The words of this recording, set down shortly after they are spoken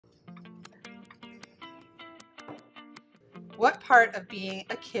What part of being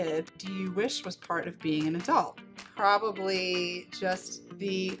a kid do you wish was part of being an adult? Probably just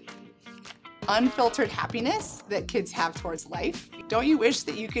the unfiltered happiness that kids have towards life. Don't you wish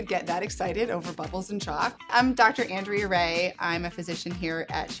that you could get that excited over bubbles and chalk? I'm Dr. Andrea Reh. I'm a physician here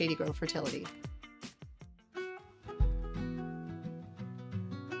at Shady Grove Fertility.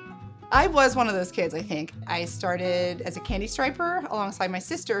 I was one of those kids, I think. I started as a candy striper alongside my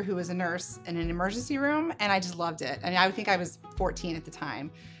sister, who was a nurse in an emergency room, and I just loved it. And I think I was 14 at the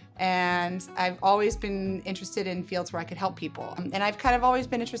time. And I've always been interested in fields where I could help people. And I've kind of always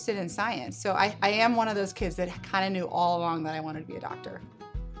been interested in science. So I am one of those kids that kind of knew all along that I wanted to be a doctor.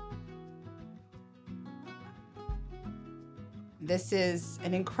 This is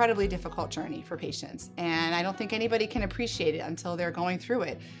an incredibly difficult journey for patients, and I don't think anybody can appreciate it until they're going through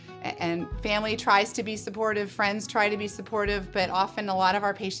it. And family tries to be supportive, friends try to be supportive, but often a lot of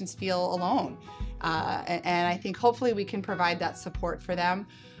our patients feel alone. And I think hopefully we can provide that support for them,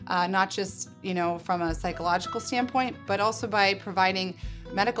 not just from a psychological standpoint, but also by providing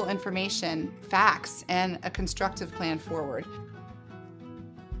medical information, facts, and a constructive plan forward.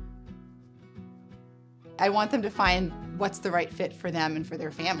 I want them to find what's the right fit for them and for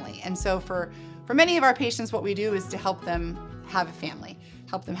their family. And so for many of our patients, what we do is to help them have a family,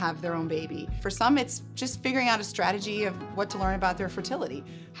 help them have their own baby. For some, it's just figuring out a strategy of what to learn about their fertility,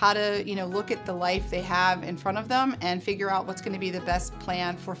 how to look at the life they have in front of them and figure out what's going to be the best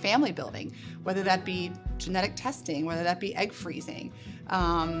plan for family building, whether that be genetic testing, whether that be egg freezing,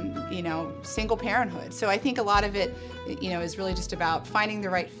 single parenthood. So I think a lot of it, is really just about finding the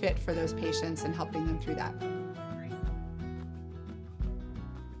right fit for those patients and helping them through that.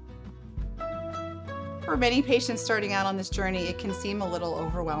 For many patients starting out on this journey, it can seem a little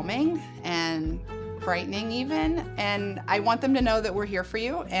overwhelming and frightening even. And I want them to know that we're here for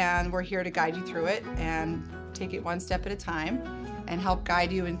you and we're here to guide you through it and take it one step at a time and help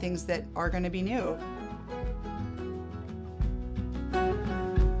guide you in things that are going to be new.